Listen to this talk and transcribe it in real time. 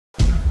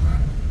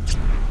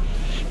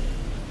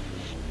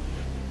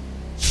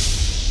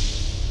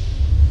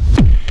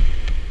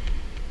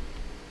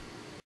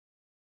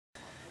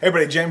Hey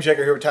everybody, James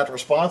Yeager here with Tactical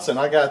Response, and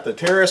I got the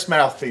terrorist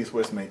mouthpiece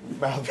with me.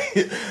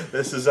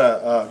 This is,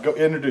 go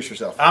introduce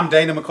yourself. I'm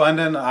Dana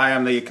McClendon. I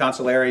am the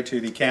consigliere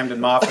to the Camden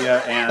Mafia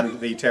and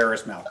the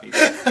terrorist mouthpiece.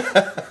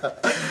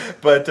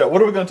 But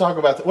what are we going to talk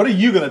about? What are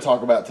you going to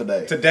talk about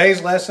today?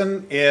 Today's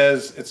lesson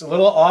is, it's a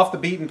little off the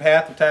beaten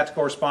path of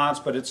tactical response,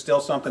 but it's still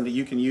something that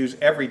you can use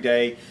every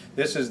day.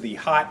 This is the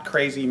hot,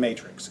 crazy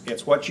matrix.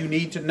 It's what you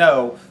need to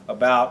know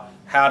about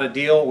how to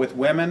deal with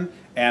women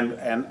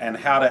and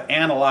how to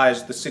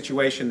analyze the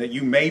situation that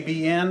you may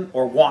be in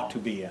or want to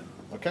be in.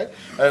 Okay,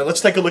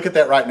 let's take a look at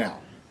that right now.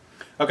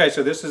 Okay,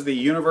 so this is the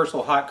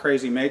universal hot,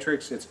 crazy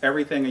matrix. It's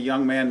everything a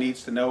young man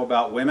needs to know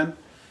about women.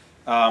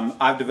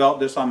 I've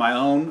developed this on my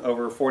own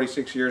over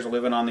 46 years of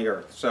living on the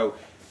earth. So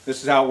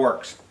this is how it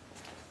works.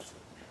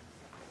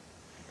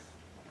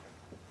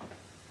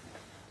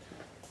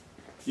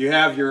 You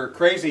have your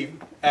crazy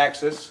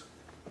axis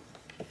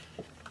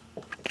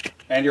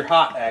and your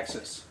hot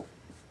axis.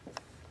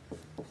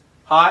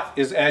 Hot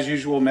is, as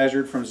usual,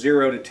 measured from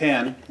 0 to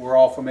 10. We're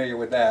all familiar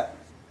with that.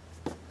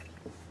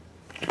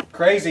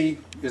 Crazy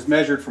is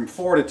measured from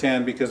 4 to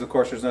 10 because, of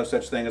course, there's no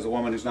such thing as a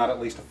woman who's not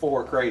at least a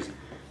 4 crazy.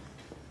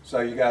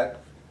 So you got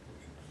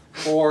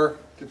 4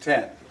 to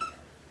 10.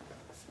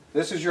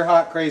 This is your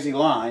hot, crazy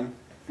line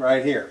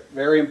right here.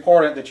 Very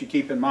important that you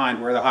keep in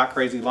mind where the hot,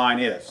 crazy line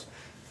is.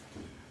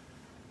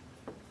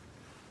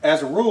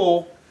 As a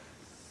rule,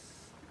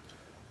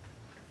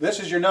 this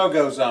is your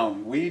no-go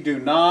zone. We do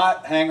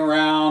not hang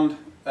around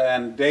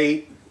and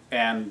date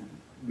and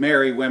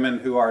marry women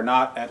who are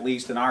not, at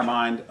least in our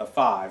mind, a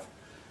 5.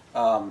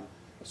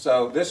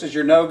 So this is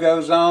your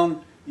no-go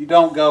zone. You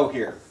don't go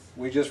here.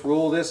 We just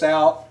rule this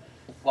out.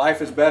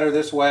 Life is better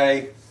this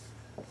way.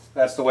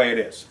 That's the way it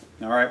is.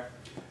 All right.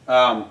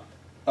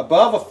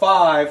 Above a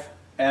 5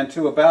 and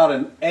to about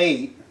an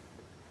 8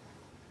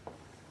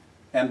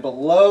 and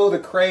below the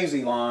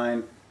crazy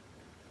line,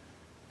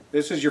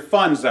 this is your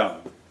fun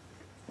zone.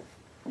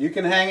 You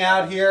can hang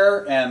out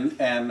here and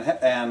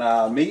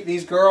meet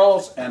these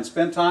girls and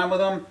spend time with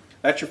them.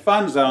 That's your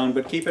fun zone,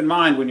 but keep in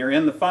mind when you're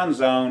in the fun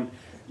zone,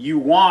 you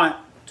want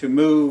to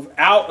move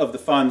out of the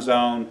fun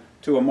zone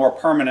to a more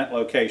permanent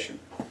location.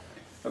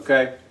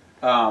 Okay?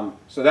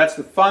 So that's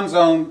the fun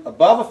zone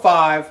above a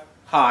 5,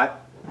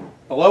 hot,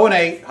 below an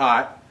 8,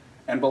 hot,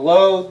 and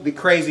below the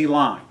crazy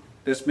line.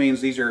 This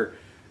means these are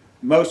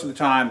most of the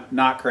time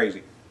not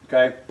crazy.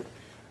 Okay?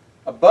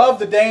 Above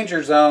the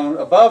danger zone,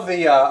 above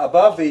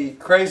the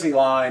crazy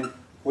line,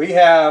 we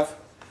have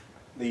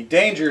the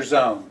danger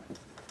zone.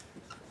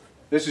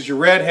 This is your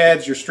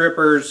redheads, your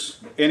strippers,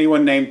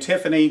 anyone named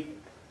Tiffany.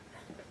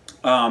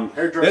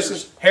 Hairdressers. This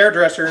is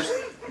hairdressers.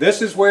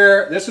 This is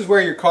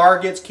where your car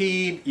gets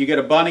keyed. You get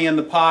a bunny in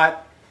the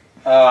pot.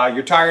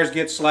 Your tires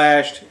get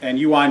slashed, and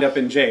you wind up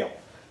in jail.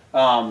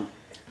 Now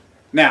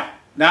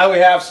that we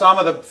have some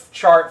of the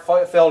chart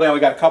filled in, we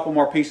got a couple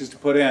more pieces to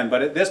put in.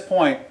 But at this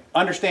point,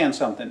 understand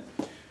something.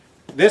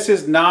 This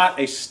is not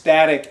a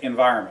static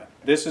environment.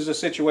 This is a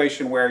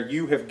situation where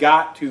you have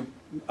got to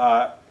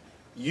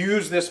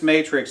use this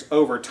matrix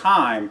over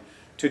time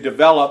to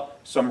develop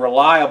some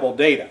reliable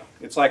data.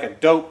 It's like a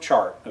dope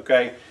chart,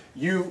 okay?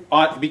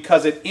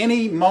 Because at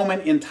any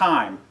moment in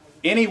time,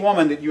 any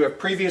woman that you have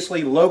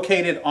previously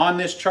located on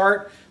this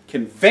chart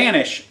can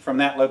vanish from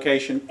that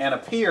location and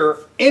appear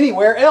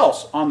anywhere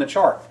else on the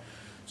chart.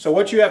 So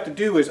what you have to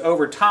do is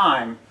over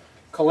time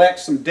collect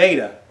some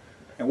data.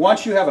 And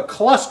once you have a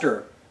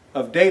cluster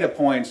of data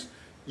points,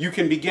 you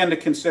can begin to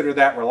consider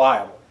that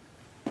reliable.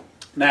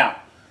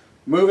 Now,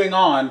 moving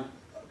on,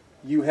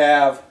 you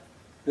have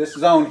this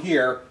zone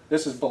here.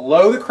 This is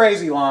below the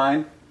crazy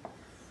line,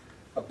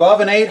 above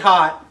an 8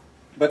 hot,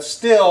 but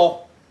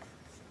still,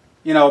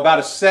 you know, about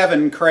a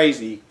 7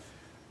 crazy.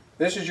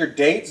 This is your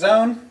date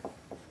zone.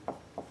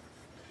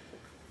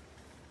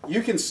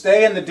 You can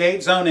stay in the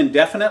date zone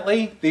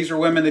indefinitely. These are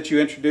women that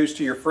you introduce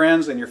to your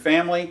friends and your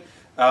family.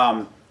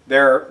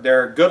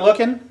 They're good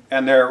looking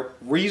and they're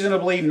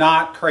reasonably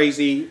not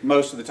crazy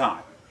most of the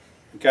time.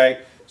 Okay?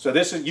 So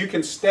this is, you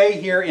can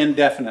stay here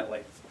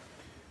indefinitely.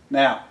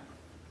 Now,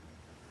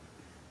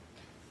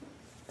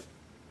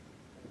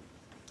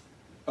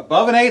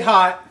 above an 8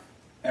 hot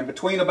and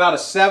between about a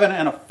 7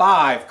 and a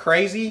 5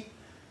 crazy,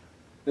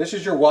 this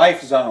is your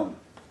wife zone.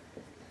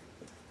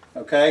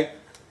 Okay?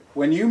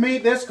 When you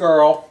meet this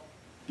girl,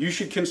 you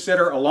should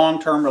consider a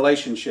long-term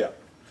relationship.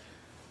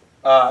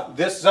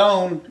 This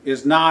zone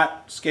is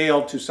not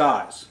scaled to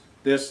size.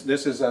 This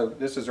is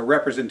a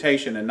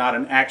representation and not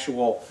an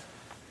actual.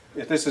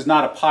 This is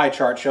not a pie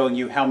chart showing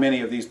you how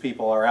many of these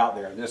people are out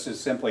there. This is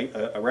simply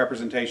a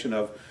representation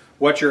of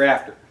what you're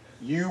after.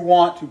 You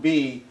want to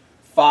be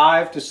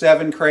 5 to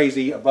 7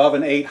 crazy above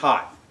an 8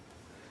 hot.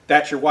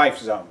 That's your wife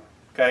zone.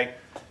 Okay.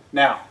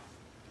 Now,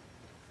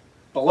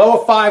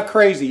 below a 5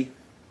 crazy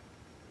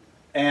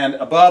and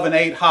above an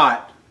 8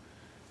 hot,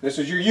 this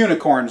is your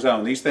unicorn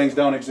zone. These things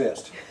don't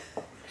exist.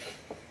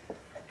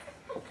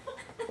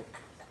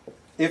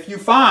 If you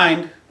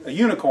find a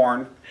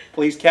unicorn,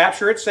 please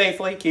capture it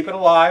safely, keep it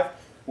alive.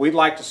 We'd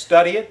like to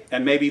study it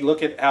and maybe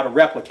look at how to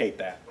replicate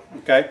that.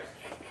 Okay?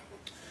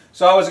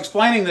 So I was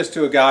explaining this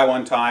to a guy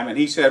one time, and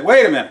he said,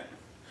 wait a minute.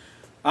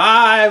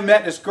 I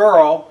met this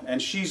girl,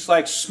 and she's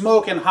like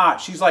smoking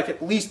hot. She's like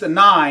at least a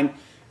 9,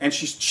 and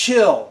she's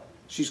chill.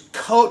 She's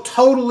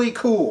totally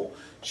cool.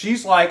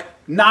 She's like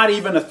not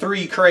even a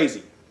 3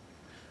 crazy.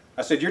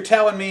 I said, you're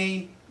telling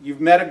me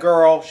you've met a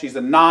girl, she's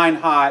a 9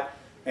 hot,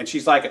 and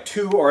she's like a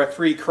 2 or a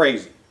 3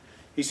 crazy?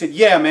 He said,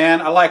 yeah,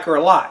 man, I like her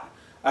a lot.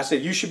 I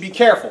said, you should be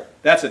careful.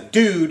 That's a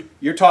dude.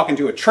 You're talking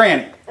to a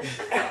tranny.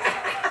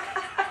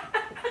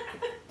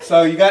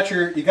 So you got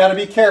to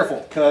be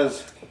careful,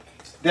 because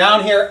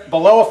down here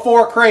below a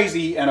 4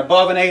 crazy and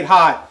above an 8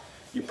 hot,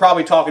 you're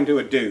probably talking to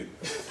a dude.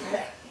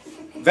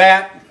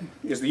 That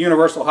is the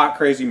universal hot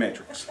crazy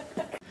matrix.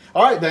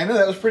 All right, Dana,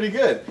 that was pretty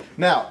good.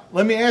 Now,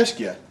 let me ask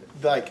you,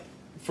 like,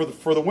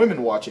 for the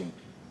women watching,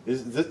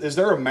 is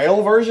there a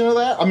male version of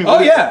that? I mean,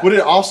 would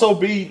it also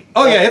be?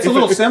 Oh yeah, it's a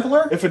little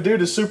simpler. If a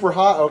dude is super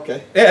hot,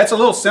 okay. Yeah, it's a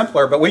little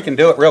simpler, but we can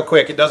do it real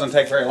quick. It doesn't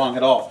take very long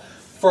at all.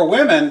 For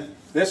women,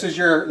 this is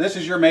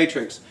your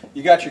matrix.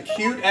 You got your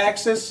cute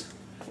axis,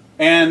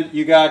 and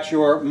you got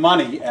your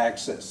money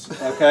axis.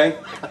 Okay,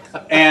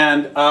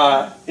 and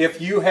if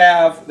you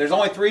have, there's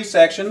only 3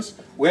 sections.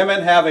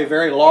 Women have a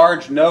very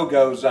large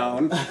no-go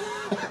zone.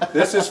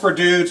 This is for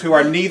dudes who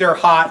are neither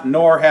hot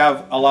nor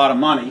have a lot of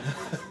money.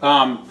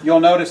 You'll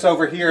notice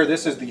over here,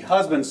 this is the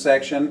husband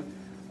section.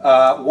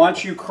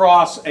 Once you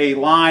cross a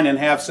line and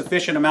have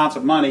sufficient amounts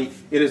of money,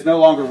 it is no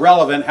longer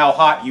relevant how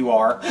hot you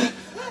are.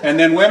 And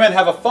then women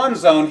have a fun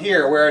zone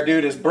here where a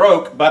dude is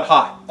broke but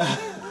hot.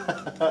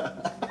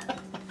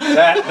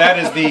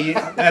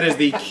 That is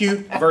the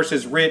cute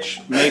versus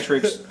rich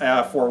matrix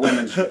for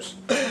women's use.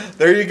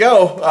 There you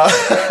go.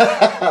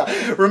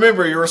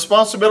 Remember, your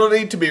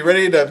responsibility to be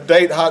ready to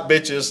date hot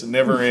bitches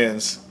never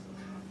ends.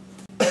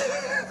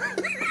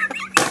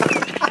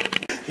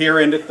 Here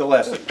endeth the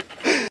lesson.